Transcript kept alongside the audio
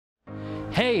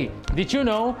Hey, did you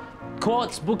know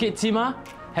COURTS Bukit Timah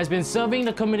has been serving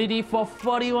the community for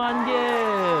 41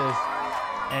 years?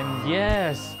 And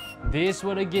yes, these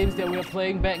were the games that we were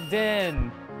playing back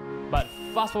then. But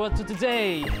fast forward to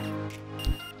today.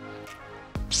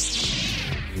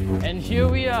 And here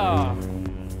we are.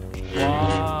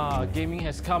 Wow, gaming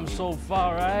has come so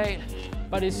far, right?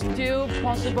 But it's still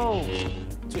possible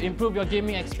to improve your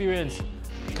gaming experience.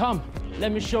 Come,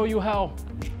 let me show you how.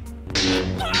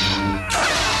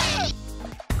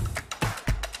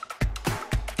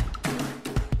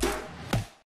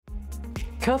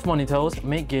 Curved monitors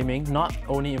make gaming not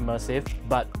only immersive,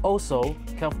 but also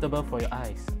comfortable for your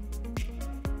eyes.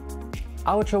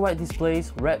 Ultra-wide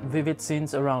displays wrap vivid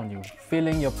scenes around you,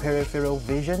 filling your peripheral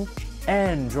vision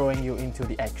and drawing you into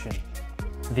the action.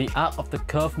 The arc of the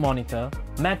curved monitor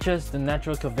matches the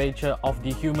natural curvature of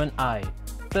the human eye.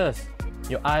 Thus,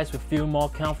 your eyes will feel more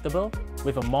comfortable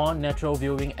with a more natural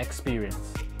viewing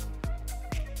experience.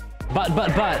 But,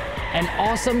 an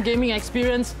awesome gaming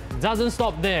experience doesn't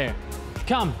stop there.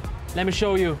 Come, let me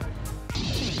show you.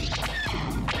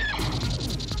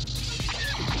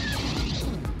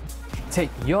 Take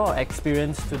your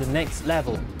experience to the next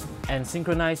level and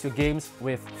synchronize your games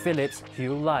with Philips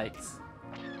Hue lights.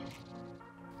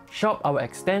 Shop our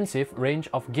extensive range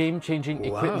of game-changing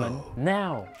equipment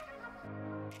now.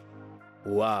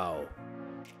 Wow.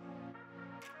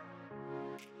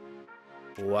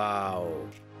 Wow.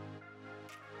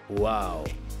 Wow.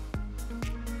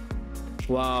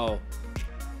 Wow.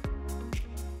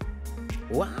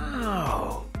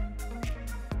 Wow.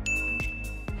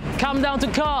 Come down to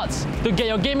COURTS to get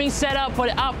your gaming setup for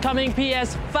the upcoming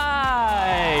PS5.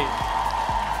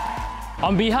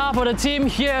 On behalf of the team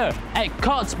here at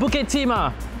COURTS Bukit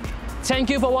Timah, thank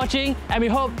you for watching and we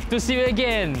hope to see you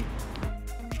again.